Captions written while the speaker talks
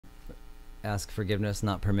ask forgiveness,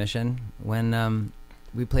 not permission. When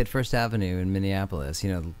we played First Avenue in Minneapolis,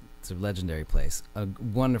 you know, it's a legendary place, a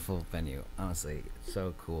wonderful venue, honestly,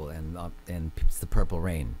 so cool, and it's the Purple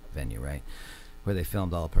Rain venue, right, where they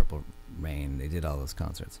filmed all Purple Rain. They did all those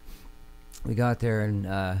concerts. We got there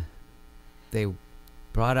and they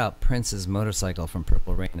brought out Prince's motorcycle from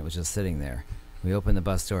Purple Rain. It was just sitting there. We opened the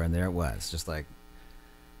bus door and there it was, just like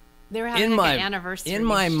they were having like an anniversary. In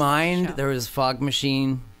my mind, show. There was Fog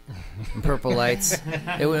Machine and Purple Lights.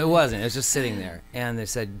 It wasn't. It was just sitting there. And they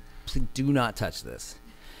said, "Please do not touch this."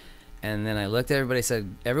 And then I looked at everybody,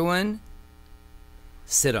 said, "Everyone,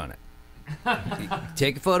 sit on it.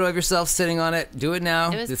 Take a photo of yourself sitting on it. Do it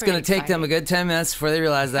now. It's going to take them a good 10 minutes before they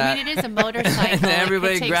realize that." I mean, it is a motorcycle. And then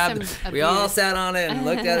everybody grabbed it. We all abuse. sat on it and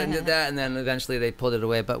looked at it and did that. And then eventually they pulled it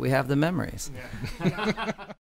away. But we have the memories. Yeah.